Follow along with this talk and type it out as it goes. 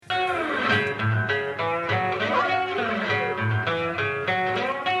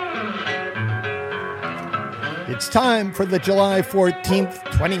It's time for the July 14th,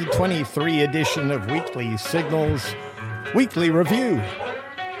 2023 edition of Weekly Signals Weekly Review.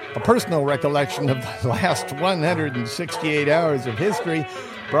 A personal recollection of the last 168 hours of history,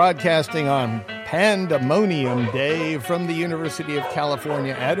 broadcasting on Pandemonium Day from the University of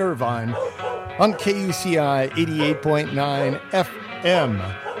California at Irvine on KUCI 88.9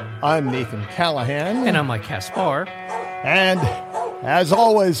 FM. I'm Nathan Callahan. And I'm Mike Kaspar. And, as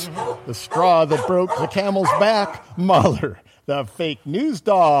always, the straw that broke the camel's back, Mahler, the fake news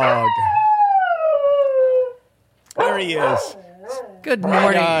dog. There he is. Good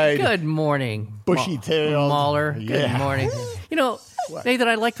morning. Bright-eyed, Good morning. bushy-tailed. Mahler. Good morning. You know, Nathan,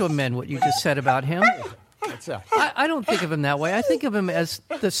 I'd like to amend what you just said about him. What's that? I don't think of him that way. I think of him as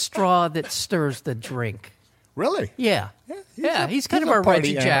the straw that stirs the drink. Really? Yeah. He's kind of a our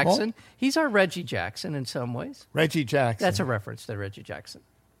party Reggie animal. Jackson. He's our Reggie Jackson in some ways. Reggie Jackson. That's a reference to Reggie Jackson.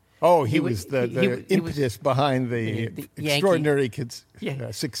 Oh, he was the he impetus behind the the extraordinary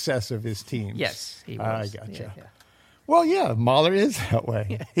Yeah. success of his teams. Yes, he was. I gotcha. Yeah. Well, yeah, Mahler is that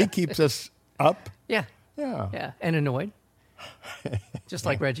way. He keeps us up. Yeah. Yeah. And annoyed. Just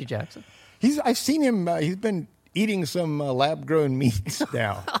like Reggie Jackson. I've seen him. He's been eating some lab-grown meats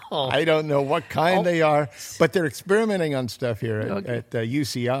now. Oh. I don't know what kind they are, but they're experimenting on stuff here at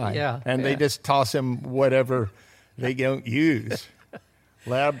UCI. Yeah, And they just toss him whatever they don't use.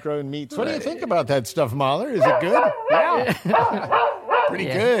 Lab-grown meats. What do you think about that stuff, Mahler? Is it good? Yeah. Pretty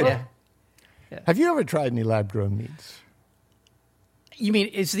good. Yeah. Have you ever tried any lab-grown meats? You mean,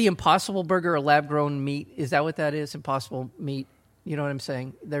 is the Impossible Burger a lab-grown meat? Is that what that is, Impossible meat? You know what I'm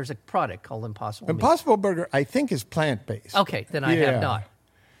saying? There's a product called Impossible meat. Impossible Burger, I think, is plant-based. Okay, then I have not.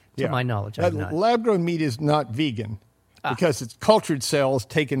 To my knowledge, I have not. Lab-grown meat is not vegan because it's cultured cells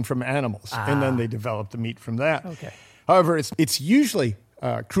taken from animals, and then they develop the meat from that. Okay. However, it's usually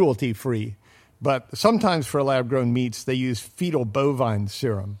cruelty-free, but sometimes for lab-grown meats, they use fetal bovine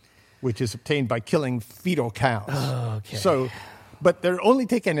serum, which is obtained by killing fetal cows. Oh, okay. So, but they're only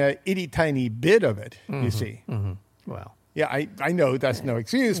taking a itty-tiny bit of it, you see. Mm-hmm. Well. Yeah, I know that's no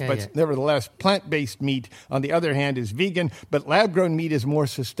excuse, but nevertheless, plant-based meat, on the other hand, is vegan, but lab-grown meat is more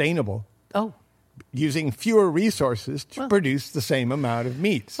sustainable. Oh. Using fewer resources to produce the same amount of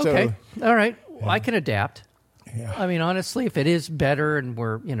meat. Okay. So, all right. Well, I can adapt. Yeah. I mean, honestly, if it is better and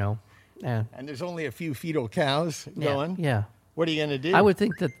we're, And there's only a few fetal cows going. Yeah. What are you going to do? I would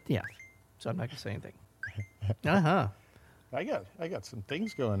think that, So I'm not going to say anything. Uh-huh. I got some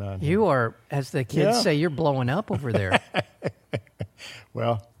things going on. You are, as the kids say, you're blowing up over there.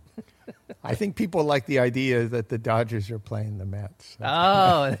 Well, I think people like the idea that the Dodgers are playing the Mets.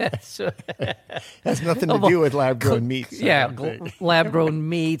 Oh, that's... Has nothing to do with lab-grown meats. Lab-grown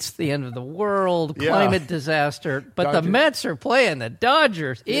meats, the end of the world, climate disaster. But the Mets are playing the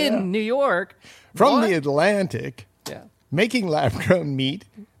Dodgers in New York. From the Atlantic, Yeah. making lab-grown meat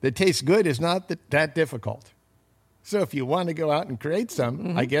that tastes good is not that difficult. So if you want to go out and create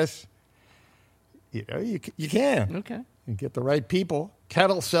some, I guess, you can. Okay. You get the right people.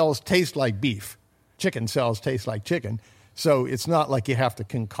 Cattle cells taste like beef. Chicken cells taste like chicken. So it's not like you have to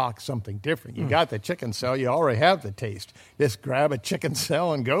concoct something different. You got the chicken cell. You already have the taste. Just grab a chicken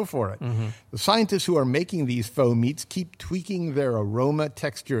cell and go for it. Mm-hmm. The scientists who are making these faux meats keep tweaking their aroma,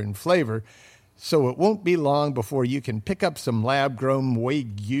 texture, and flavor. So it won't be long before you can pick up some lab-grown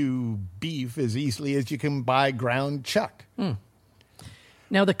Wagyu beef as easily as you can buy ground chuck.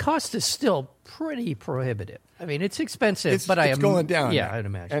 Now, the cost is still pretty prohibitive. I mean, it's expensive, It's I'm going down. Yeah, I'd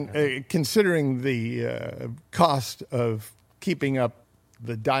imagine. And considering the cost of keeping up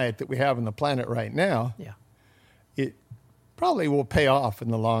the diet that we have on the planet right now, it probably will pay off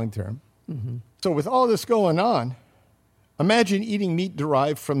in the long term. Mm-hmm. So with all this going on, imagine eating meat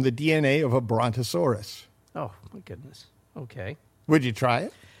derived from the DNA of a brontosaurus. Oh, my goodness. Okay. Would you try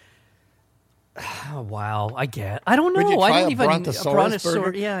it? Oh, wow. I don't know. Would you try I don't a even brontosaurus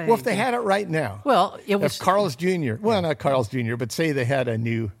burger? Yeah. Well, if they had it right now. Well, it was if Carl's Jr. Well, not Carl's Jr., but say they had a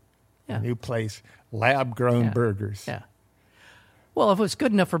new place, lab-grown burgers. Yeah. Well, if it was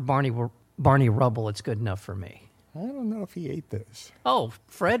good enough for Barney Rubble, it's good enough for me. I don't know if he ate those. Oh,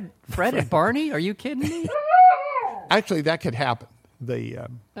 Fred and Barney? Are you kidding me? Actually, that could happen. The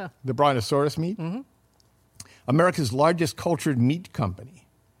brontosaurus meat. Mm-hmm. America's largest cultured meat company,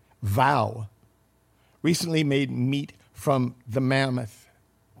 VOW, recently made meat from the mammoth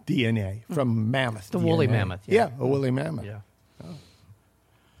DNA, from mammoth The DNA. woolly mammoth. Yeah, a woolly mammoth. Yeah. Oh.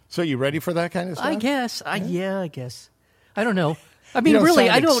 So you ready for that kind of stuff? I guess. I guess. I don't know. I mean, really,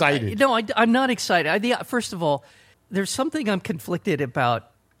 sound I don't. excited. No, I'm not excited. First of all, there's something I'm conflicted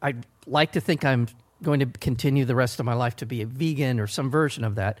about. I'd like to think I'm going to continue the rest of my life to be a vegan or some version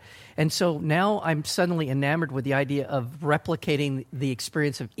of that. And so now I'm suddenly enamored with the idea of replicating the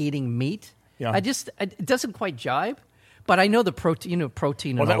experience of eating meat. Yeah. It doesn't quite jibe, but I know the protein,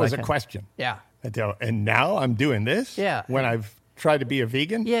 protein. Well, and all that was a kind question. Yeah. And now I'm doing this? Yeah. When I've tried to be a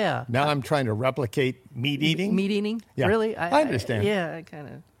vegan? Yeah. Now I'm trying to replicate meat eating? Meat eating? Yeah. Really? I understand. I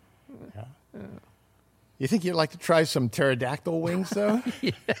kind of... You think you'd like to try some pterodactyl wings, though?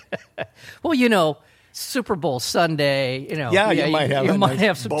 Well, Super Bowl Sunday, you might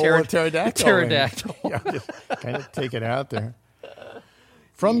have some bowl of pterodactyl. Pterodactyl. Just kind of take it out there.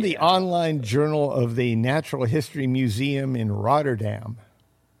 From the online journal of the Natural History Museum in Rotterdam,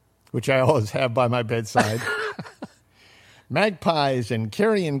 which I always have by my bedside, magpies and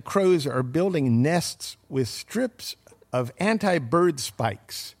carrion crows are building nests with strips of anti-bird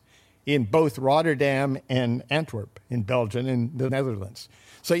spikes in both Rotterdam and Antwerp in Belgium and the Netherlands.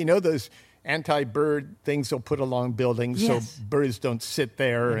 So those anti-bird things they'll put along buildings so birds don't sit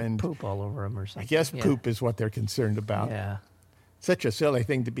there and poop all over them or something. I guess poop is what they're concerned about. Yeah. Such a silly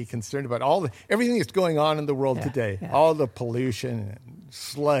thing to be concerned about. Everything that's going on in the world today, all the pollution and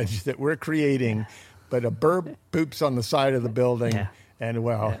sludge that we're creating, but a bird poops on the side of the building, and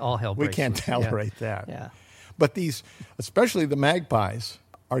all hell we breaks can't loose. tolerate that. Yeah. But these, especially the magpies,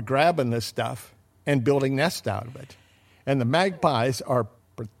 are grabbing this stuff and building nests out of it. And the magpies are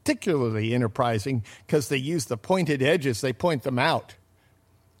particularly enterprising because they use the pointed edges. They point them out.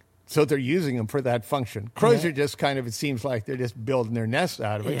 So they're using them for that function. Crows are just it seems like they're just building their nests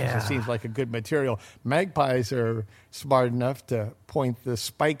out of it because it seems like a good material. Magpies are smart enough to point the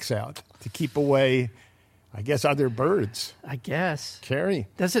spikes out to keep away, I guess, other birds. I guess. Carrie.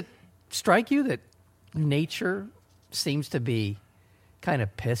 Does it strike you that nature seems to be kind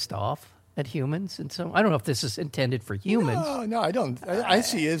of pissed off at humans? And so I don't know if this is intended for humans. No, I don't. I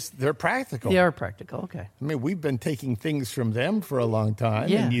see as they're practical. They are practical, okay. I mean, we've been taking things from them for a long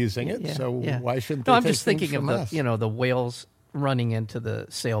time and using it, so why shouldn't they I'm take just thinking things of from us? the whales running into the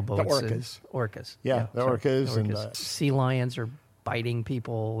sailboats. The orcas. Orcas. Yeah, the orcas. And sea lions are biting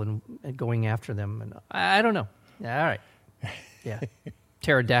people and going after them. And I don't know. Yeah, all right. Yeah.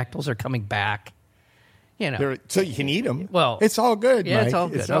 Pterodactyls are coming back. So you can eat them. Well, it's all good, yeah, Mike. it's all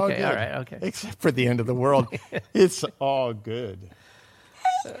good. It's all okay, good. all right, okay. Except for the end of the world. It's all good.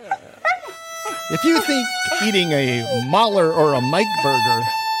 If you think eating a Mahler or a Mike burger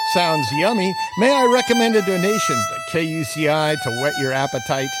sounds yummy, may I recommend a donation to KUCI to whet your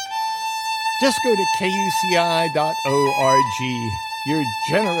appetite? Just go to kuci.org. Your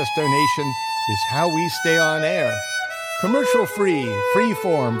generous donation is how we stay on air. Commercial-free,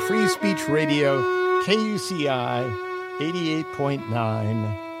 free-form, free speech radio, KUCI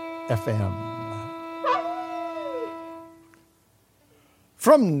 88.9 FM.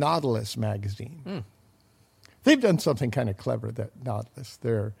 From Nautilus magazine. They've done something kind of clever, that Nautilus.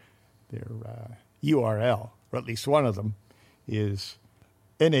 Their URL, or at least one of them, is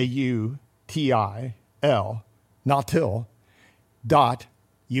NAUTIL, nautil.us.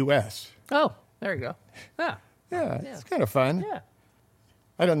 Oh, there you go. Yeah. Yeah, it's kind of fun. Yeah.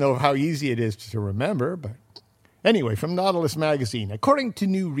 I don't know how easy it is to remember, but anyway, from Nautilus magazine. According to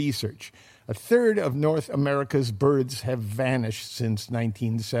new research, a third of North America's birds have vanished since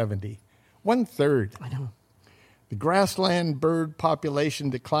 1970. 1/3. I know. The grassland bird population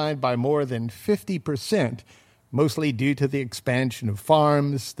declined by more than 50%, mostly due to the expansion of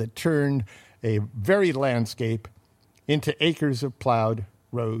farms that turned a varied landscape into acres of plowed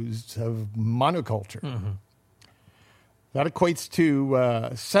rows of monoculture. Mm-hmm. That equates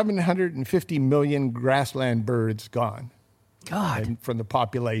to 750 million grassland birds gone. God. From the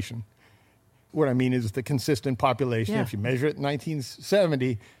population. What I mean is the consistent population. Yeah. If you measure it in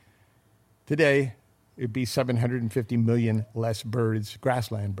 1970, today it would be 750 million less birds,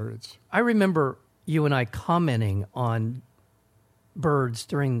 grassland birds. I remember you and I commenting on birds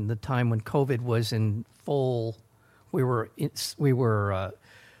during the time when COVID was in full. We were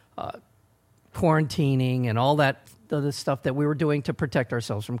quarantining and all that other stuff that we were doing to protect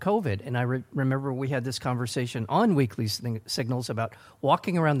ourselves from COVID. And I remember we had this conversation on Weekly Signals about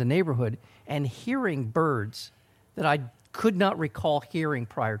walking around the neighborhood and hearing birds that I could not recall hearing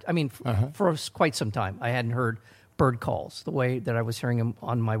prior. For quite some time, I hadn't heard bird calls the way that I was hearing them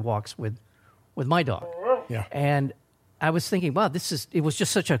on my walks with my dog. Yeah. And I was thinking, wow, it was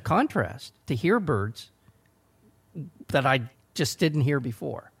just such a contrast to hear birds that I just didn't hear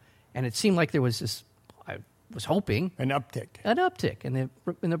before. And it seemed like there was this, I was hoping, An uptick in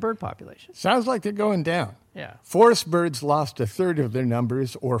the bird population. Sounds like they're going down. Yeah. Forest birds lost a third of their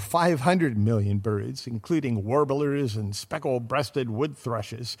numbers, or 500 million birds, including warblers and speckle-breasted wood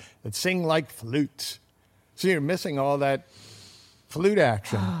thrushes that sing like flutes. So you're missing all that flute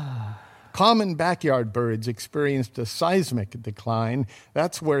action. Common backyard birds experienced a seismic decline.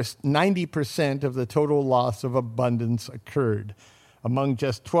 That's where 90% of the total loss of abundance occurred. Among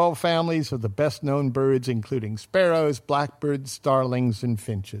just 12 families of the best-known birds, including sparrows, blackbirds, starlings, and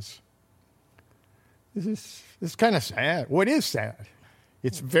finches. This is kind of sad. What is sad?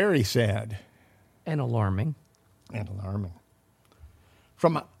 It's very sad. And alarming.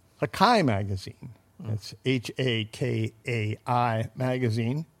 From Hakai magazine, that's Hakai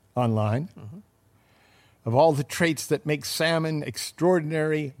magazine, online, of all the traits that make salmon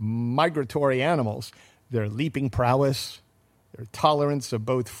extraordinary migratory animals, their leaping prowess, their tolerance of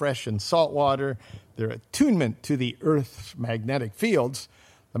both fresh and salt water, their attunement to the Earth's magnetic fields,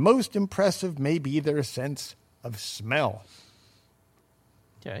 the most impressive may be their sense of smell.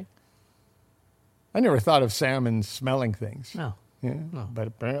 Okay. I never thought of salmon smelling things. No. Yeah, No. but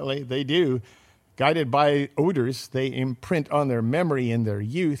apparently they do. Guided by odors, they imprint on their memory in their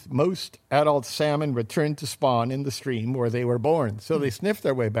youth. Most adult salmon return to spawn in the stream where they were born. So they sniff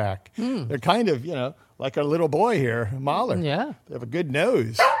their way back. They're kind of, like our little boy here, Mahler. Yeah. They have a good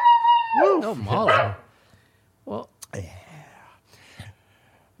nose. Oh, Mahler. Well,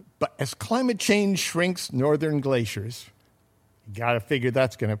 But as climate change shrinks northern glaciers, you got to figure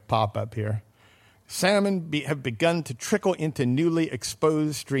that's going to pop up here. Salmon have begun to trickle into newly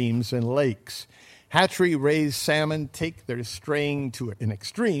exposed streams and lakes. Hatchery-raised salmon take their straying to an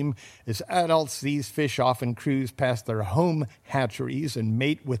extreme. As adults, these fish often cruise past their home hatcheries and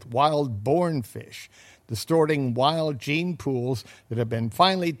mate with wild-born fish, distorting wild gene pools that have been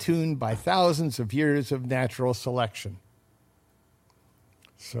finely tuned by thousands of years of natural selection.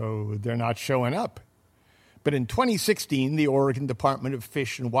 So they're not showing up. But in 2016, the Oregon Department of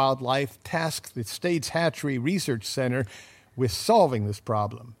Fish and Wildlife tasked the state's Hatchery Research Center with solving this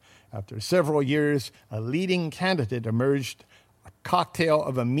problem. After several years, a leading candidate emerged, a cocktail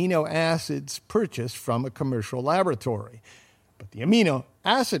of amino acids purchased from a commercial laboratory. But the amino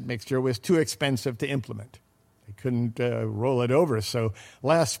acid mixture was too expensive to implement. They couldn't roll it over. So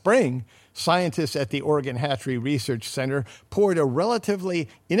last spring, scientists at the Oregon Hatchery Research Center poured a relatively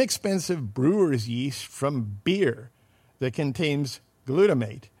inexpensive brewer's yeast from beer that contains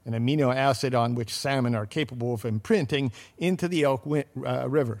glutamate, an amino acid on which salmon are capable of imprinting, into the Elk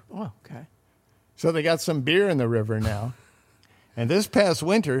River. oh, okay. So they got some beer in the river now. And this past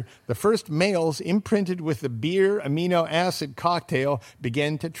winter, the first males imprinted with the beer amino acid cocktail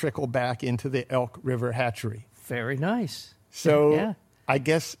began to trickle back into the Elk River hatchery. Very nice. So Yeah. I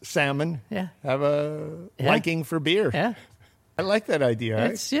guess salmon Yeah. have a liking for beer. Yeah. I like that idea.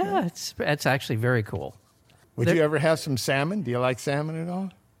 It's actually very cool. Would you ever have some salmon? Do you like salmon at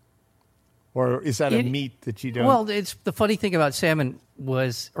all? Or is that a meat that you don't? Well, it's the funny thing about salmon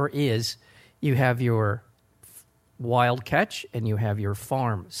is you have your wild catch and you have your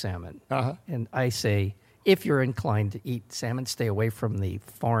farm salmon. Uh-huh. And I say, if you're inclined to eat salmon, stay away from the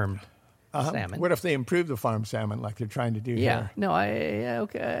farmed salmon. What if they improve the farm salmon like they're trying to do Yeah. here? No,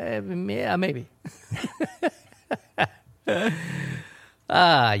 okay. Yeah, maybe.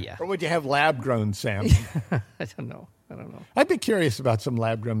 Yeah. Or would you have lab-grown salmon? I don't know. I'd be curious about some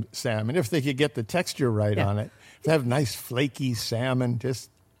lab-grown salmon, if they could get the texture right on it. If they have nice flaky salmon, just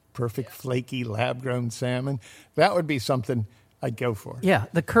perfect flaky lab-grown salmon, that would be something I'd go for. Yeah,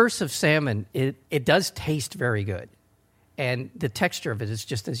 the curse of salmon, it does taste very good. And the texture of it is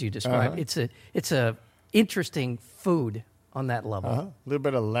just as you described. It's a interesting food on that level. A little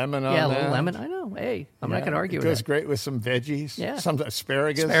bit of lemon on Yeah, a that. little lemon. I know. Hey, I'm not going to argue It with goes that. great with some veggies. Yeah. Some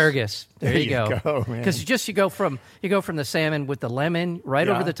asparagus. Asparagus. There you go. Man. Because you go from the salmon with the lemon right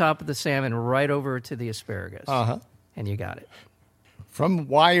over the top of the salmon, right over to the asparagus. And you got it. From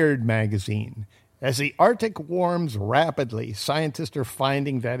Wired magazine. As the Arctic warms rapidly, scientists are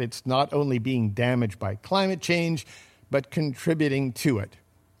finding that it's not only being damaged by climate change, but contributing to it.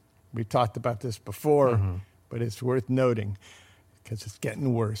 We've talked about this before, but it's worth noting because it's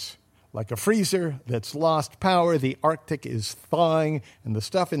getting worse. Like a freezer that's lost power, the Arctic is thawing, and the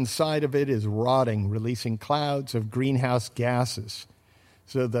stuff inside of it is rotting, releasing clouds of greenhouse gases.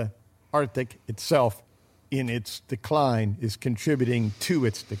 So the Arctic itself, in its decline, is contributing to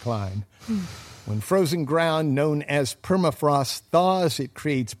its decline. When frozen ground, known as permafrost, thaws, it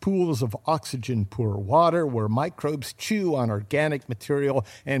creates pools of oxygen-poor water where microbes chew on organic material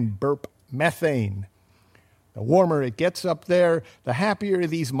and burp methane. The warmer it gets up there, the happier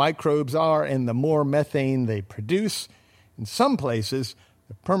these microbes are and the more methane they produce. In some places,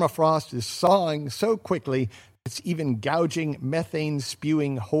 The permafrost is thawing so quickly it's even gouging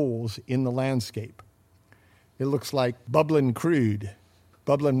methane-spewing holes in the landscape. It looks like bubbling crude,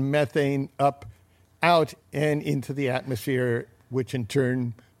 bubbling methane up, out, and into the atmosphere, which in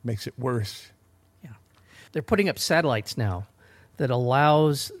turn makes it worse. Yeah. They're putting up satellites now that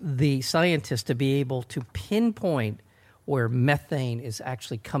allows the scientists to be able to pinpoint where methane is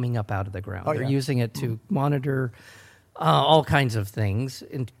actually coming up out of the ground. They're using it to monitor all kinds of things,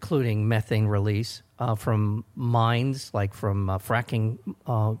 including methane release from mines, like from fracking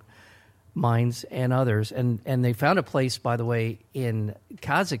mines and others. And they found a place, by the way, in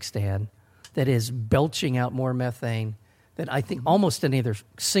Kazakhstan that is belching out more methane than I think almost any other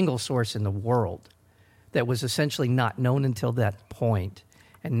single source in the world that was essentially not known until that point.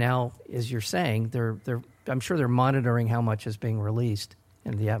 And now, as you're saying, I'm sure they're monitoring how much is being released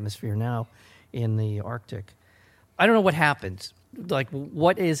in the atmosphere now in the Arctic. I don't know what happens. Like,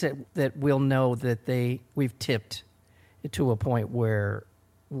 what is it that we'll know that we've tipped to a point where,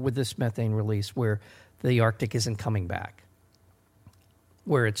 with this methane release, where the Arctic isn't coming back,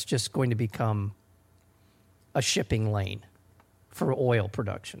 where it's just going to become a shipping lane for oil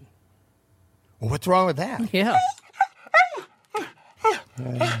production? Well, what's wrong with that? Yeah.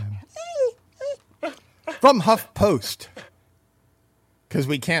 From HuffPost, because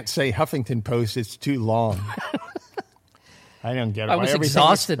we can't say Huffington Post, it's too long. I don't get it. I was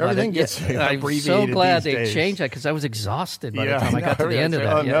exhausted by everything that. Gets I'm so glad they changed that, because I was exhausted by the time I got to the end of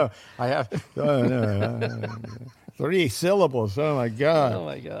that. Oh, no. I have... Oh, no. 3 syllables. Oh, my God. Oh,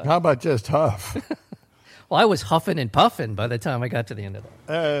 my God. How about just huff? Well, I was huffing and puffing by the time I got to the end of that.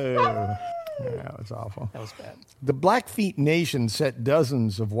 Oh, yeah, that was awful. That was bad. The Blackfeet Nation set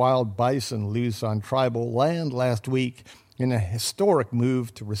dozens of wild bison loose on tribal land last week in a historic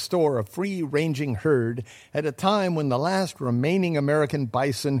move to restore a free-ranging herd at a time when the last remaining American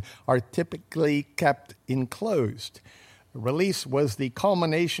bison are typically kept enclosed. The release was the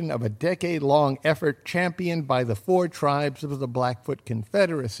culmination of a decade-long effort championed by the 4 tribes of the Blackfoot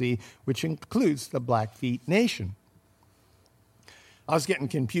Confederacy, which includes the Blackfeet Nation. I was getting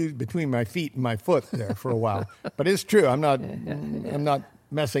confused between my feet and my foot there for a while, but it's true. I'm not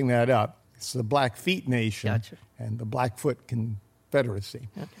messing that up. It's the Blackfeet Nation and the Blackfoot Confederacy.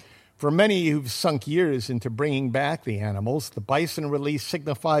 Okay. For many who've sunk years into bringing back the animals, the bison release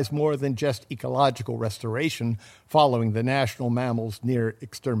signifies more than just ecological restoration following the national mammal's near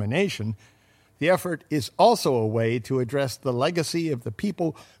extermination. The effort is also a way to address the legacy of the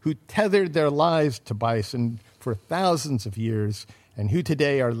people who tethered their lives to bison for thousands of years and who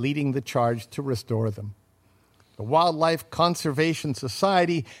today are leading the charge to restore them. The Wildlife Conservation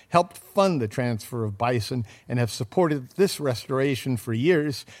Society helped fund the transfer of bison and have supported this restoration for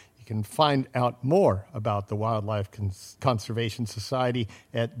years. You can find out more about the Wildlife Conservation Society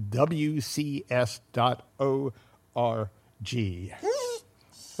at wcs.org.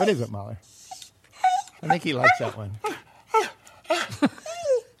 What is it, Mahler? I think he likes that one.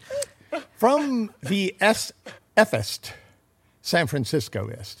 From the SFist, San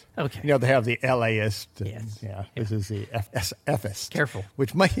Franciscoist. Okay. You know, they have the LAist. Yes. Yeah, this is the SFist. Careful.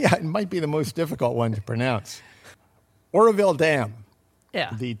 Which it might be the most difficult one to pronounce. Oroville Dam.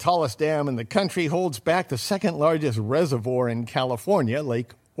 Yeah. The tallest dam in the country holds back the second largest reservoir in California,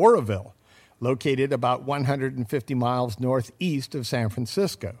 Lake Oroville, located about 150 miles northeast of San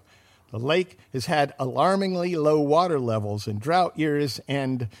Francisco. The lake has had alarmingly low water levels in drought years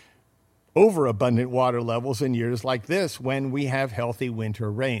and overabundant water levels in years like this when we have healthy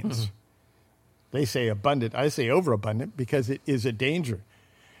winter rains. Mm-hmm. They say abundant. I say overabundant because it is a danger.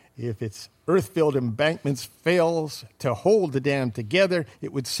 If its earth-filled embankments fails to hold the dam together,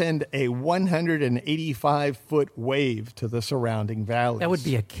 it would send a 185-foot wave to the surrounding valleys. That would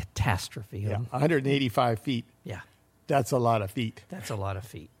be a catastrophe. Yeah, 185 feet. Yeah. That's a lot of feet. That's a lot of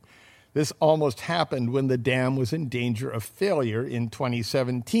feet. This almost happened when the dam was in danger of failure in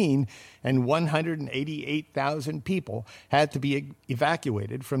 2017, and 188,000 people had to be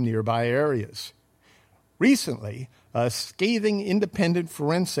evacuated from nearby areas. Recently, a scathing independent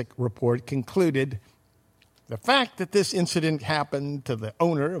forensic report concluded the fact that this incident happened to the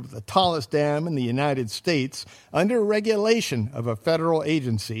owner of the tallest dam in the United States under regulation of a federal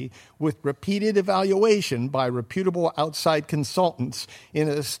agency with repeated evaluation by reputable outside consultants in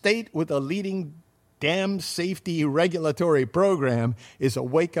a state with a leading dam safety regulatory program is a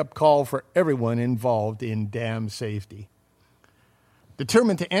wake-up call for everyone involved in dam safety.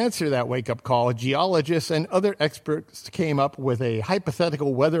 Determined to answer that wake-up call, geologists and other experts came up with a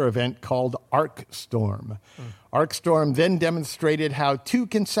hypothetical weather event called Arkstorm. Arkstorm then demonstrated how 2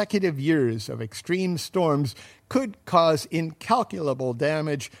 consecutive years of extreme storms could cause incalculable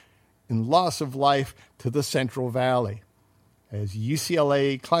damage and loss of life to the Central Valley. As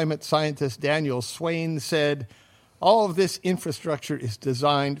UCLA climate scientist Daniel Swain said, all of this infrastructure is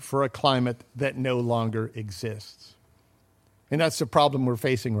designed for a climate that no longer exists. And that's the problem we're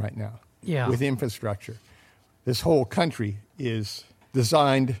facing right now with infrastructure. This whole country is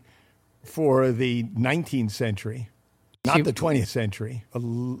designed for the 19th century, not the 20th century. A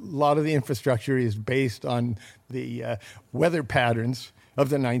lot of the infrastructure is based on the weather patterns of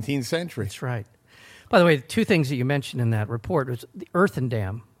the 19th century. That's right. By the way, the 2 things that you mentioned in that report was the earthen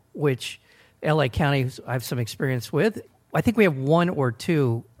dam, which L.A. County, I have some experience with. I think we have 1 or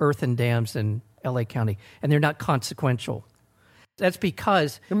 2 earthen dams in L.A. County, and they're not consequential. That's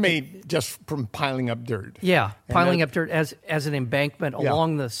because they're made just from piling up dirt. Yeah, piling up dirt as an embankment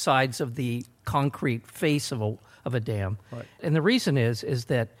along the sides of the concrete face of a dam. Right. And the reason is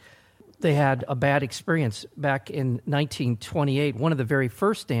that they had a bad experience back in 1928. One of the very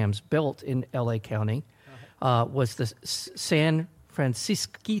first dams built in L.A. County was the San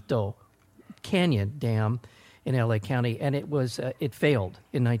Francisco Canyon Dam in L.A. County, and it failed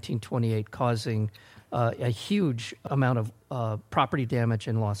in 1928, causing a huge amount of property damage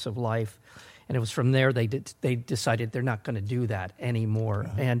and loss of life. And it was from there they decided they're not going to do that anymore.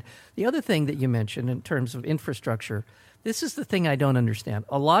 And the other thing that you mentioned in terms of infrastructure, this is the thing I don't understand.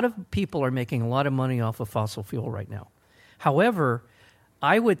 A lot of people are making a lot of money off of fossil fuel right now. However,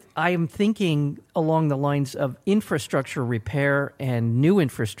 I am thinking along the lines of infrastructure repair and new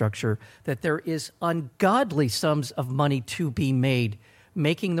infrastructure, that there is ungodly sums of money to be made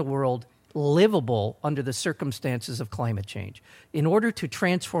making the world livable under the circumstances of climate change. In order to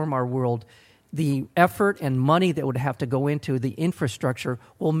transform our world, the effort and money that would have to go into the infrastructure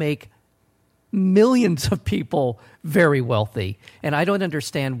will make millions of people very wealthy. And I don't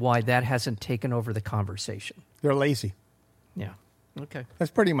understand why that hasn't taken over the conversation. They're lazy. Yeah. Okay.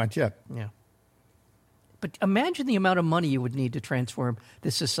 That's pretty much it. Yeah. But imagine the amount of money you would need to transform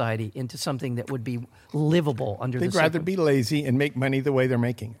this society into something that would be livable under the They'd rather be lazy and make money the way they're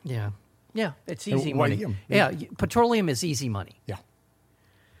making it. Yeah. Yeah, it's easy money. Petroleum is easy money. Yeah.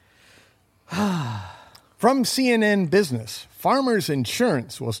 From CNN Business, Farmers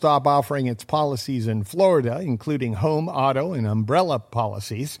Insurance will stop offering its policies in Florida, including home, auto, and umbrella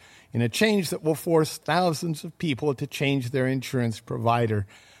policies, in a change that will force thousands of people to change their insurance provider.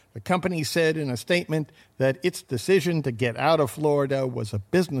 The company said in a statement that its decision to get out of Florida was a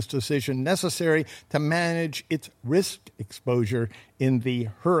business decision necessary to manage its risk exposure in the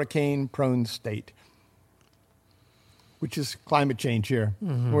hurricane-prone state, which is climate change here.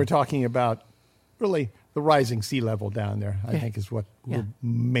 Mm-hmm. We're talking about really the rising sea level down there, I think is what we're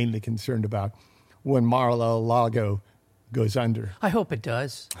mainly concerned about when Mar-a-Lago goes under. I hope it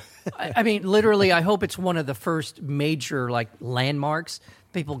does. I mean, literally, I hope it's one of the first major landmarks.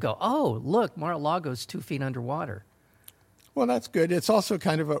 People go, oh, look, Mar-a-Lago's 2 feet underwater. Well, that's good. It's also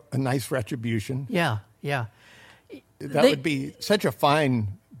kind of a nice retribution. Yeah, yeah. That would be such a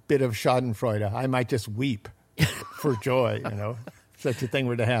fine bit of schadenfreude. I might just weep for joy, if such a thing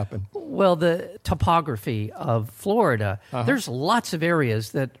were to happen. Well, the topography of Florida, there's lots of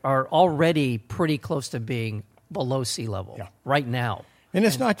areas that are already pretty close to being below sea level right now. And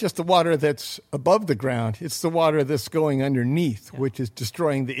it's not just the water that's above the ground. It's the water that's going underneath, which is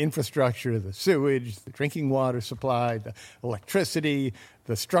destroying the infrastructure, the sewage, the drinking water supply, the electricity,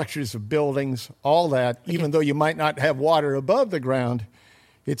 the structures of buildings, all that. Even though you might not have water above the ground,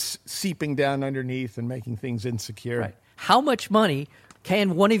 it's seeping down underneath and making things insecure. Right. How much money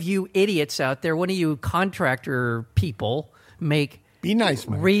can one of you idiots out there, one of you contractor people, make? Be nice,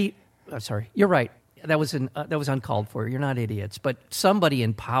 man. Sorry, you're right. That was uncalled for. You're not idiots. But somebody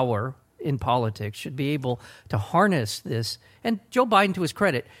in power, in politics, should be able to harness this. And Joe Biden, to his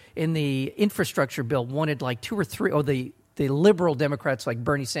credit, in the infrastructure bill, wanted 2 or 3, or the liberal Democrats like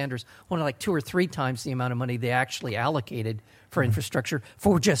Bernie Sanders wanted 2 or 3 times the amount of money they actually allocated for infrastructure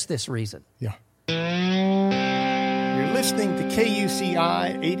for just this reason. Yeah. You're listening to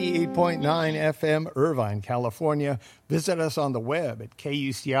KUCI 88.9 FM, Irvine, California. Visit us on the web at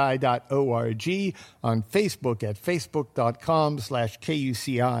kuci.org, on Facebook at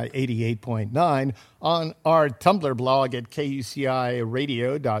facebook.com/KUCI 88.9, on our Tumblr blog at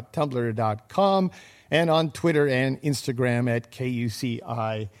kuciradio.tumblr.com, and on Twitter and Instagram at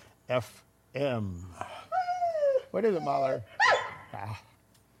KUCI FM. What is it, Mahler?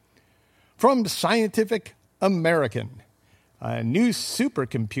 From Scientific American. A new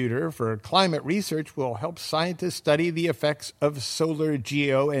supercomputer for climate research will help scientists study the effects of solar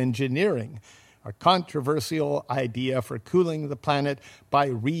geoengineering, a controversial idea for cooling the planet by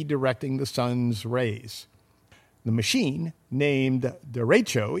redirecting the sun's rays. The machine, named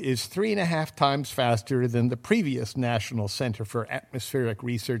Derecho, is 3.5 times faster than the previous National Center for Atmospheric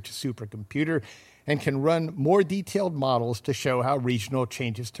Research supercomputer and can run more detailed models to show how regional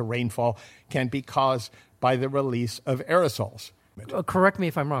changes to rainfall can be caused by the release of aerosols. Correct me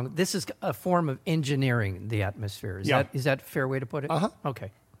if I'm wrong. This is a form of engineering the atmosphere. Is that a fair way to put it? Uh-huh. Okay.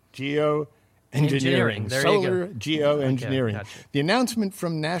 Geoengineering, There solar you go. geoengineering. Okay, gotcha. The announcement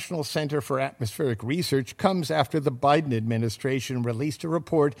from National Center for Atmospheric Research comes after the Biden administration released a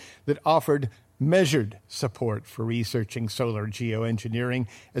report that offered measured support for researching solar geoengineering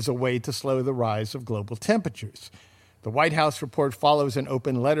as a way to slow the rise of global temperatures. The White House report follows an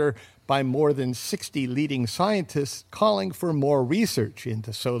open letter by more than 60 leading scientists calling for more research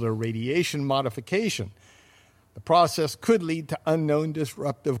into solar radiation modification. The process could lead to unknown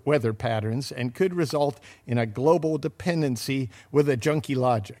disruptive weather patterns and could result in a global dependency with a junky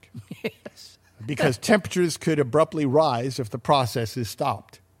logic. Yes. Because temperatures could abruptly rise if the process is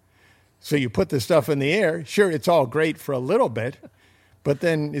stopped. So you put the stuff in the air, sure, it's all great for a little bit, but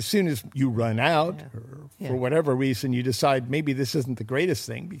then as soon as you run out, or for whatever reason you decide maybe this isn't the greatest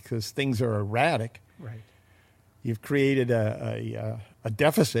thing because things are erratic, Right. you've created a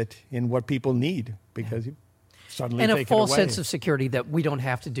deficit in what people need because you suddenly And take a false it away. sense of security that we don't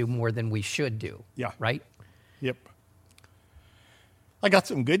have to do more than we should do. Yeah. Right? Yep. I got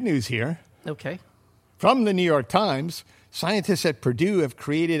some good news here. Okay. From the New York Times, scientists at Purdue have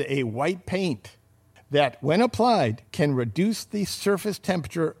created a white paint that, when applied, can reduce the surface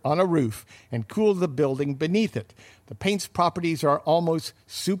temperature on a roof and cool the building beneath it. The paint's properties are almost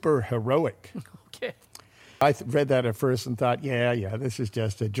superheroic. Okay. I read that at first and thought, yeah, this is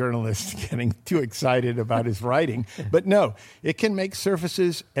just a journalist getting too excited about his writing. But no, it can make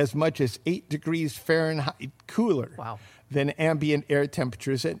surfaces as much as 8 degrees Fahrenheit cooler than ambient air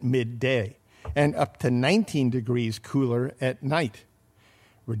temperatures at midday, and up to 19 degrees cooler at night,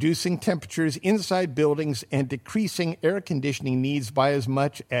 reducing temperatures inside buildings and decreasing air conditioning needs by as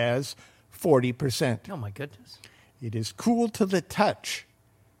much as 40%. Oh, my goodness. It is cool to the touch.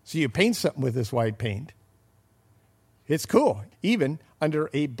 So you paint something with this white paint. It's cool, even under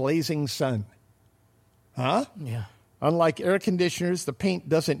a blazing sun. Huh? Yeah. Unlike air conditioners, the paint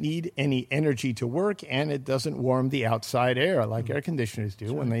doesn't need any energy to work, and it doesn't warm the outside air like air conditioners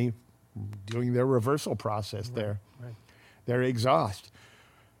do when they're doing their reversal process there. Right. Their exhaust.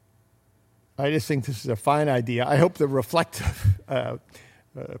 I just think this is a fine idea. I hope the reflective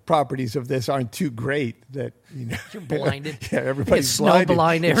properties of this aren't too great that You're blinded. Yeah, everybody's It's blinded.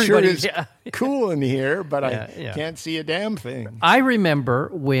 snow-blind, It sure everybody, is yeah. cool in here, but Yeah. I can't see a damn thing. I remember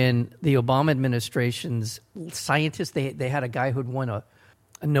when the Obama administration's scientists, they had a guy who'd won a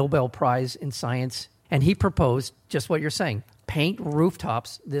Nobel Prize in science, and he proposed just what you're saying, paint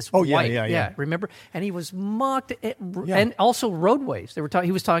rooftops this white. Yeah. Remember? And he was mocked, and also roadways.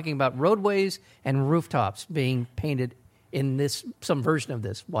 He was talking about roadways and rooftops being painted in some version of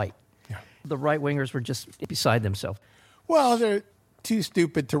this white. Yeah. The right-wingers were just beside themselves. Well, they're too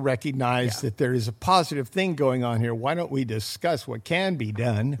stupid to recognize that there is a positive thing going on here. Why don't we discuss what can be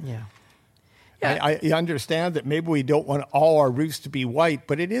done? Yeah. I understand that maybe we don't want all our roofs to be white,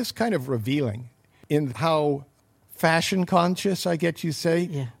 but it is kind of revealing in how fashion conscious, I get you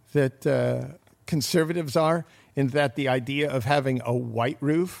say, that conservatives are, in that the idea of having a white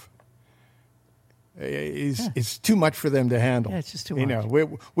roof is too much for them to handle. Yeah, it's just too much.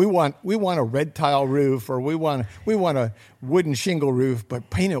 We want a red tile roof, or we want a wooden shingle roof, but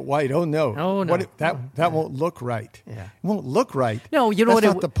paint it white. Oh no! Oh no! That won't look right. Yeah. It won't look right. No, you know that's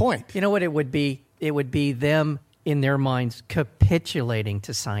what? not the point. You know what it would be? It would be them in their minds capitulating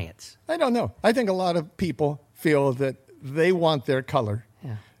to science. I don't know. I think a lot of people feel that they want their color.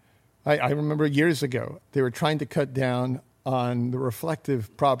 Yeah. I remember years ago they were trying to cut down on the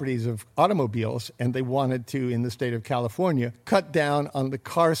reflective properties of automobiles, and they wanted to, in the state of California, cut down on the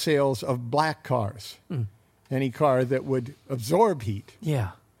car sales of black cars. Any car that would absorb heat.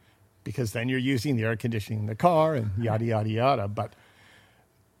 Yeah. Because then you're using the air conditioning in the car and yada, yada, yada. But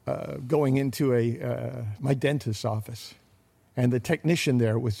going into my dentist's office, and the technician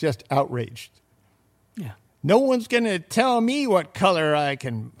there was just outraged. Yeah. No one's going to tell me what color I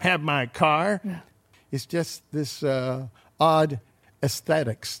can have my car. Yeah. It's just this odd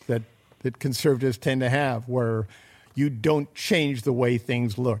aesthetics that conservatives tend to have, where you don't change the way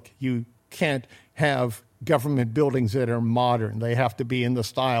things look. You can't have government buildings that are modern. They have to be in the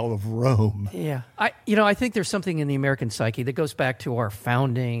style of Rome. Yeah. I think there's something in the American psyche that goes back to our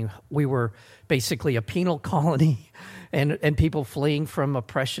founding. We were basically a penal colony and people fleeing from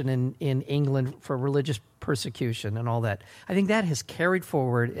oppression in England for religious persecution and all that. I think that has carried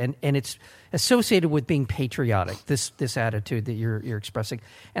forward, and it's associated with being patriotic, this attitude that you're expressing.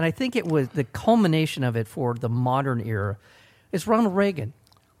 And I think it was the culmination of it for the modern era is Ronald Reagan.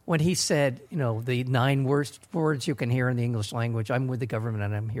 When he said, the 9 worst words you can hear in the English language, I'm with the government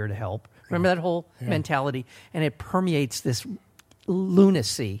and I'm here to help. Remember that whole mentality? And it permeates this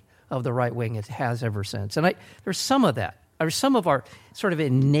lunacy of the right wing. It has ever since. And there's some of that. There's some of our sort of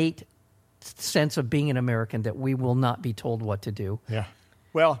innate sense of being an American that we will not be told what to do. Yeah.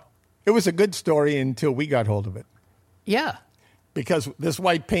 Well, it was a good story until we got hold of it. Yeah. Because this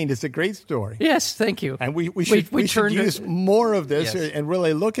white paint is a great story. Yes, thank you. And we should use more of this and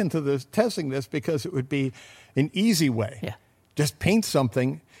really look into this, testing this, because it would be an easy way. Yeah. Just paint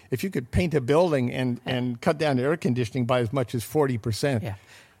something. If you could paint a building and cut down air conditioning by as much as 40%,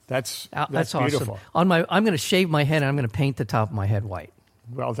 that's beautiful. Awesome. I'm going to shave my head and I'm going to paint the top of my head white.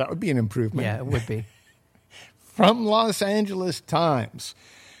 Well, that would be an improvement. Yeah, it would be. From Los Angeles Times.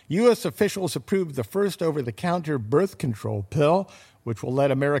 U.S. officials approved the first over-the-counter birth control pill, which will let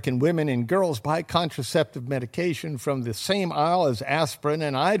American women and girls buy contraceptive medication from the same aisle as aspirin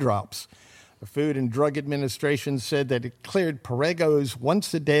and eye drops. The Food and Drug Administration said that it cleared Perrigo's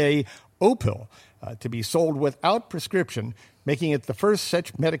once-a-day Opill to be sold without prescription, making it the first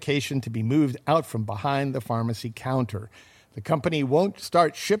such medication to be moved out from behind the pharmacy counter. The company won't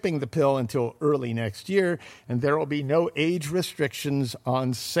start shipping the pill until early next year, and there will be no age restrictions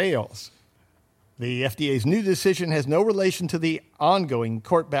on sales. The FDA's new decision has no relation to the ongoing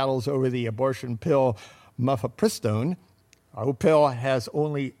court battles over the abortion pill mifepristone. Opill has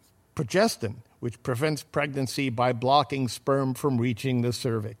only progestin, which prevents pregnancy by blocking sperm from reaching the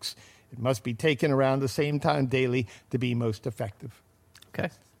cervix. It must be taken around the same time daily to be most effective.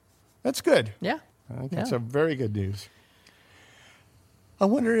 Okay. That's good. Yeah. I think that's a very good news. I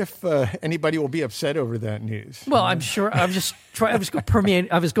wonder if anybody will be upset over that news. Well, I'm sure. I was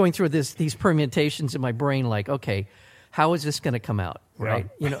going through these permutations in my brain, like, okay, how is this going to come out, right?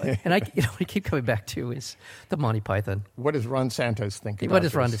 Yeah. And I keep coming back to is the Monty Python. What does Ron Santos think about What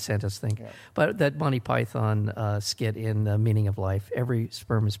does this? Ron Santos think? Yeah. But that Monty Python skit in The Meaning of Life, every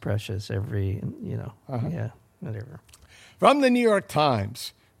sperm is precious, whatever. From the New York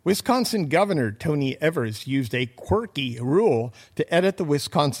Times. Wisconsin Governor Tony Evers used a quirky rule to edit the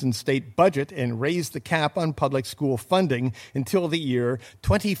Wisconsin state budget and raise the cap on public school funding until the year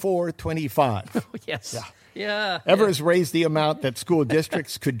 24-25. Yes. Yeah. Evers raised the amount that school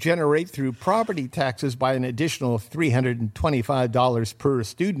districts could generate through property taxes by an additional $325 per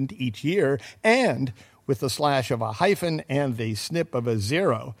student each year, and with the slash of a hyphen and the snip of a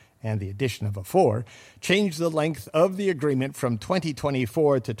 0, and the addition of a 4, changed the length of the agreement from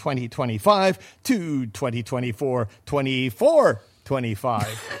 2024 to 2025 to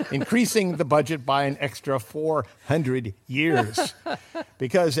 2024-25, increasing the budget by an extra 400 years.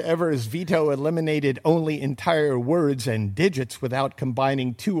 Because Evers' veto eliminated only entire words and digits without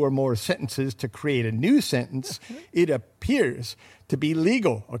combining 2 or more sentences to create a new sentence, it appears to be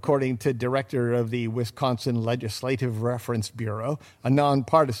legal, according to director of the Wisconsin Legislative Reference Bureau, a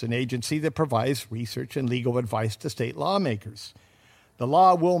nonpartisan agency that provides research and legal advice to state lawmakers. The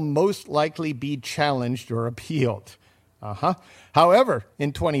law will most likely be challenged or appealed. However,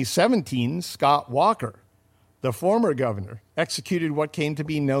 in 2017, Scott Walker, the former governor, executed what came to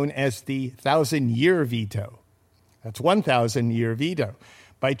be known as the 1,000-year veto. That's 1,000-year veto,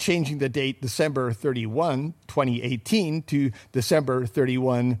 by changing the date December 31, 2018 to December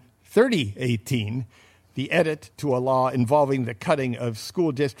 31, 3018. The edit to a law involving the cutting of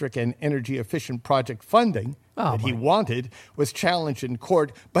school district and energy-efficient project funding that he wanted was challenged in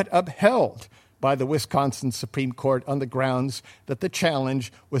court but upheld by the Wisconsin Supreme Court on the grounds that the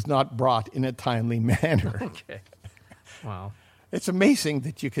challenge was not brought in a timely manner. Okay. Wow. It's amazing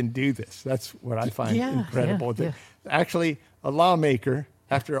that you can do this. That's what I find incredible. Yeah. Actually, a lawmaker,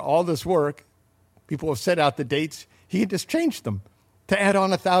 after all this work, people have set out the dates, he had just changed them to add on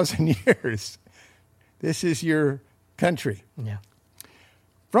 1,000 years. This is your country. Yeah.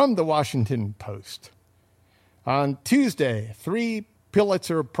 From the Washington Post. On Tuesday, 3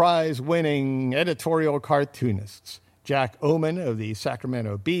 Pulitzer Prize-winning editorial cartoonists, Jack Oman of the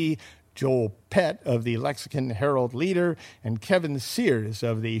Sacramento Bee, Joel Pett of the Lexington Herald-Leader, and Kevin Sears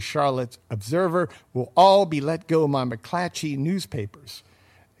of the Charlotte Observer will all be let go by McClatchy newspapers.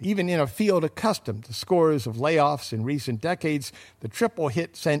 Even in a field accustomed to scores of layoffs in recent decades, the triple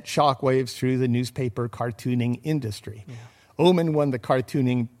hit sent shockwaves through the newspaper cartooning industry. Yeah. Omen won the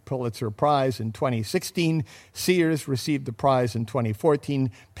Cartooning Pulitzer Prize in 2016. Sears received the prize in 2014.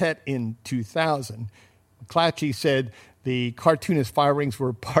 Pett in 2000. McClatchy said the cartoonist firings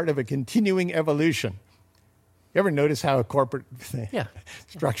were part of a continuing evolution. You ever notice how a corporate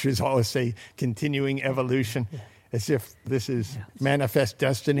structures always say continuing evolution, as if this is manifest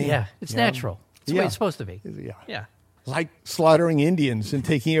destiny? Yeah, it's natural. It's the way it's supposed to be. Yeah. Like slaughtering Indians and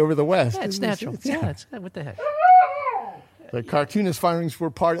taking over the West. Yeah, it's natural. It's what the heck? The cartoonist firings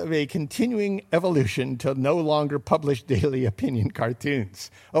were part of a continuing evolution to no longer publish daily opinion cartoons.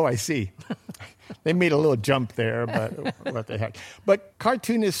 Oh, I see. They made a little jump there, but what the heck. But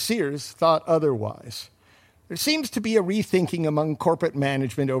cartoonist Sears thought otherwise. There seems to be a rethinking among corporate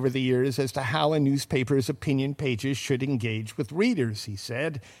management over the years as to how a newspaper's opinion pages should engage with readers, he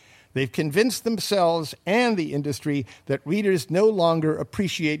said. They've convinced themselves and the industry that readers no longer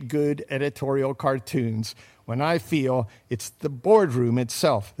appreciate good editorial cartoons, when I feel it's the boardroom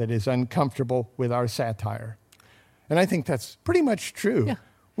itself that is uncomfortable with our satire. And I think that's pretty much true. Yeah.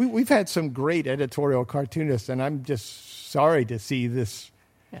 We've had some great editorial cartoonists, and I'm just sorry to see this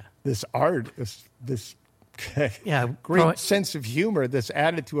art, this great sense of humor that's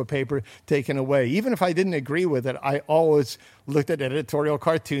added to a paper taken away. Even if I didn't agree with it, I always looked at editorial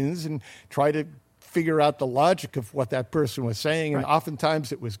cartoons and tried to figure out the logic of what that person was saying. And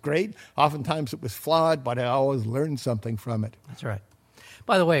oftentimes it was great. Oftentimes it was flawed, but I always learned something from it. That's right.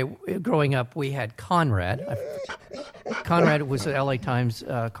 By the way, growing up, we had Conrad. Conrad was an LA Times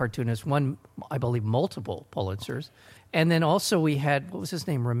cartoonist, won, I believe, multiple Pulitzers. And then also we had, what was his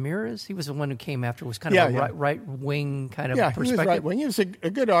name, Ramirez? He was the one who came after, was kind of a right-wing kind of perspective. He was right-wing. He was a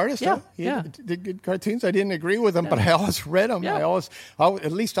good artist. He did good cartoons. I didn't agree with him, but I always read them. Yeah.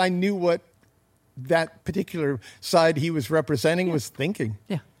 At least I knew what that particular side he was representing was thinking.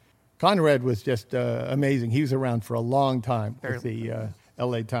 Yeah. Conrad was just amazing. He was around for a long time with the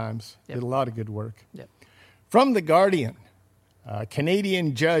LA Times. Yep. Did a lot of good work. Yep. From The Guardian, a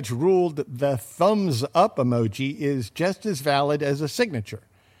Canadian judge ruled the thumbs up emoji is just as valid as a signature,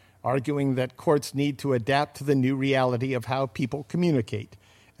 arguing that courts need to adapt to the new reality of how people communicate,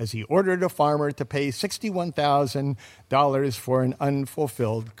 as he ordered a farmer to pay $61,000 for an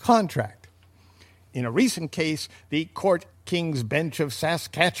unfulfilled contract. In a recent case, the Court King's Bench of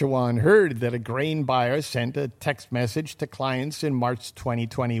Saskatchewan heard that a grain buyer sent a text message to clients in March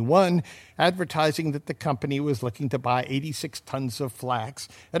 2021 advertising that the company was looking to buy 86 tons of flax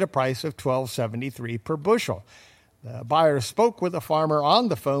at a price of $12.73 per bushel. The buyer spoke with a farmer on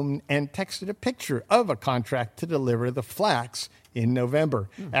the phone and texted a picture of a contract to deliver the flax in November,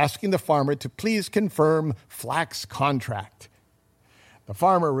 asking the farmer to please confirm flax contract. The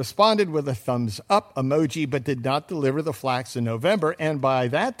farmer responded with a thumbs-up emoji, but did not deliver the flax in November, and by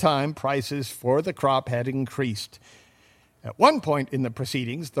that time, prices for the crop had increased. At one point in the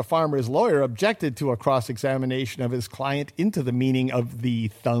proceedings, the farmer's lawyer objected to a cross-examination of his client into the meaning of the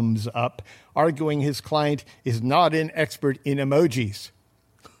thumbs-up, arguing his client is not an expert in emojis.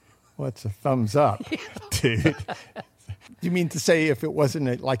 What's a thumbs-up, dude? You mean to say if it wasn't,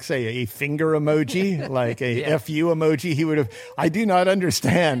 a finger emoji, like a FU emoji, he would have, I do not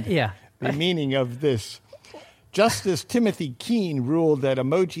understand the meaning of this. Justice Timothy Keene ruled that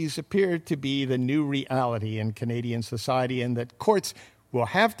emojis appear to be the new reality in Canadian society and that courts will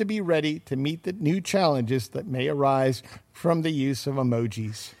have to be ready to meet the new challenges that may arise from the use of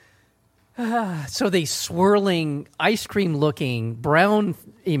emojis. So the swirling, ice cream-looking brown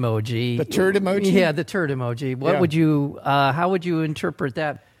emoji. The turd emoji? Yeah, the turd emoji. How would you interpret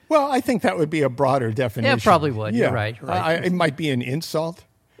that? Well, I think that would be a broader definition. Yeah, probably would. Yeah. You're right. It might be an insult.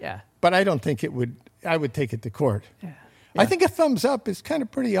 Yeah. But I don't think it would. I would take it to court. Yeah. I think a thumbs up is kind of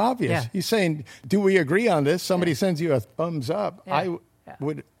pretty obvious. Yeah. You're saying, do we agree on this? Somebody sends you a thumbs up. Yeah. I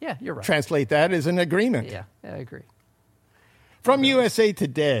would you're right. translate that as an agreement. Yeah, I agree. From USA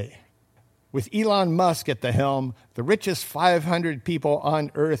Today. With Elon Musk at the helm, the richest 500 people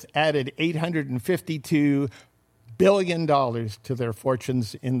on Earth added $852 billion to their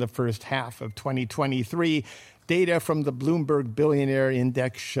fortunes in the first half of 2023, data from the Bloomberg Billionaire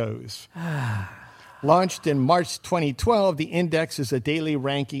Index shows. Launched in March 2012, the index is a daily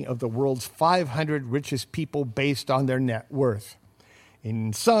ranking of the world's 500 richest people based on their net worth.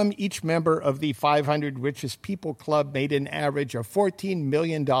 In sum, each member of the 500 Richest People Club made an average of $14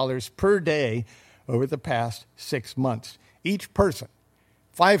 million per day over the past 6 months. Each person,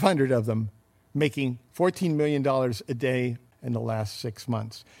 500 of them, making $14 million a day in the last 6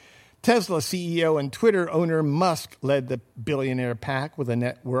 months. Tesla CEO and Twitter owner Musk led the billionaire pack with a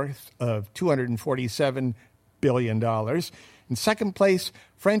net worth of $247 billion. In second place,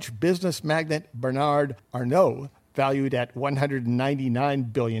 French business magnate Bernard Arnault, valued at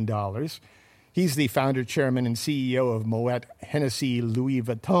 $199 billion. He's the founder, chairman, and CEO of Moet Hennessy Louis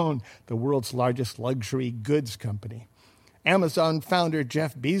Vuitton, the world's largest luxury goods company. Amazon founder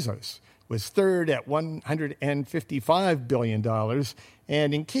Jeff Bezos was third at $155 billion.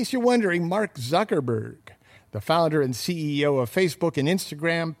 And in case you're wondering, Mark Zuckerberg, the founder and CEO of Facebook and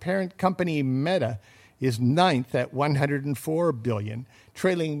Instagram parent company Meta, is ninth at $104 billion,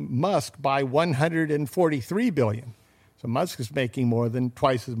 trailing Musk by $143 billion. So Musk is making more than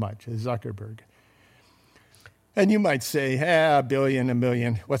twice as much as Zuckerberg. And you might say, a billion, a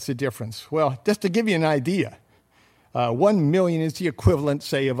million, what's the difference? Well, just to give you an idea, 1 million is the equivalent,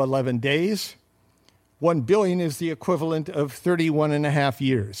 say, of 11 days. 1 billion is the equivalent of 31 and a half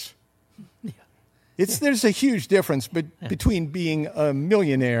years. Yeah. There's a huge difference between being a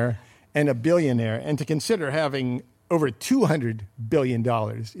millionaire and a billionaire, and to consider having over $200 billion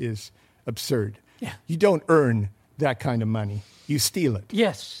is absurd. Yeah. You don't earn that kind of money. You steal it.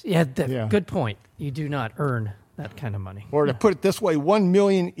 Yes. Good point. You do not earn that kind of money. Or to put it this way, 1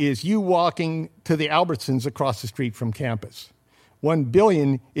 million is you walking to the Albertsons across the street from campus. 1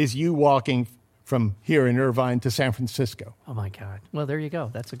 billion is you walking from here in Irvine to San Francisco. Oh, my God. Well, there you go.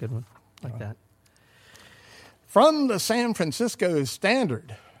 That's a good one. Like that. From the San Francisco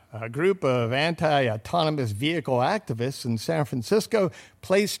Standard, a group of anti-autonomous vehicle activists in San Francisco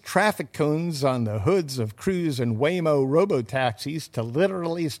placed traffic cones on the hoods of Cruise and Waymo robotaxis to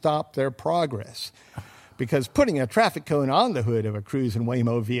literally stop their progress. Because putting a traffic cone on the hood of a Cruise and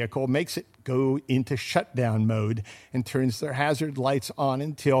Waymo vehicle makes it go into shutdown mode and turns their hazard lights on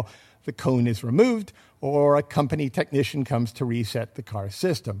until the cone is removed or a company technician comes to reset the car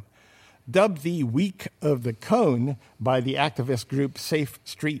system. Dubbed the Week of the Cone by the activist group Safe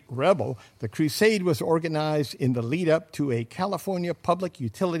Street Rebel, the crusade was organized in the lead-up to a California Public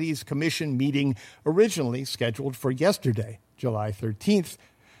Utilities Commission meeting originally scheduled for yesterday, July 13th.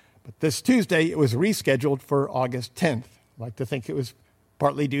 But this Tuesday, it was rescheduled for August 10th. I like to think it was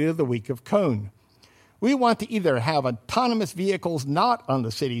partly due to the Week of Cone. We want to either have autonomous vehicles not on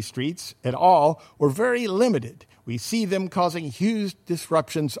the city streets at all or very limited. We see them causing huge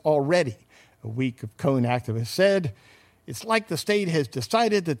disruptions already, a Week of Cone activist said. It's like the state has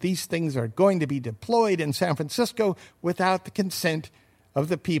decided that these things are going to be deployed in San Francisco without the consent of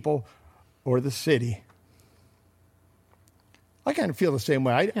the people or the city. I kind of feel the same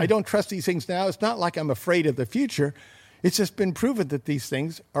way. I don't trust these things now. It's not like I'm afraid of the future. It's just been proven that these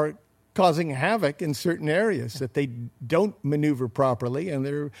things are causing havoc in certain areas, that they don't maneuver properly, and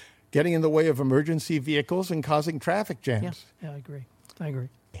they're getting in the way of emergency vehicles and causing traffic jams. Yeah, I agree.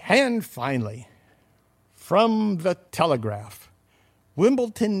 And finally, from the Telegraph,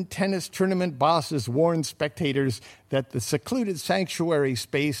 Wimbleton tennis tournament bosses warned spectators that the secluded sanctuary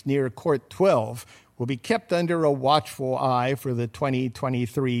space near Court 12 will be kept under a watchful eye for the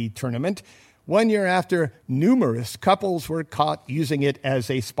 2023 tournament, 1 year after numerous couples were caught using it as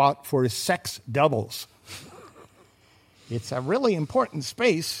a spot for sex doubles. It's a really important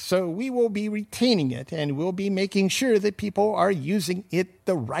space, so we will be retaining it, and we'll be making sure that people are using it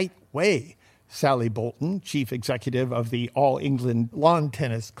the right way, Sally Bolton, chief executive of the All England Lawn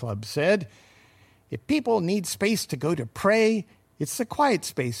Tennis Club, said. If people need space to go to pray, it's the quiet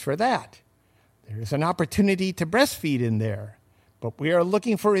space for that. There's an opportunity to breastfeed in there, but we are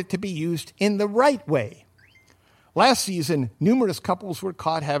looking for it to be used in the right way. Last season, numerous couples were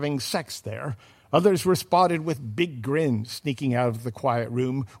caught having sex there. Others were spotted with big grins sneaking out of the quiet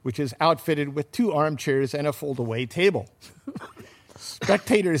room, which is outfitted with 2 armchairs and a fold-away table.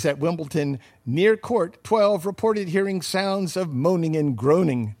 Spectators at Wimbleton near Court 12 reported hearing sounds of moaning and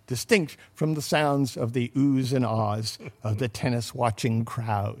groaning, distinct from the sounds of the oohs and ahs of the tennis-watching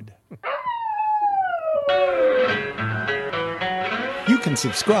crowd. You can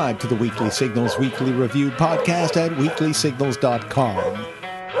subscribe to the Weekly Signals Weekly Review podcast at weeklysignals.com.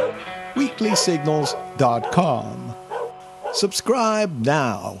 weeklysignals.com. Subscribe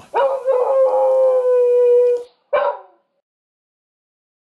now.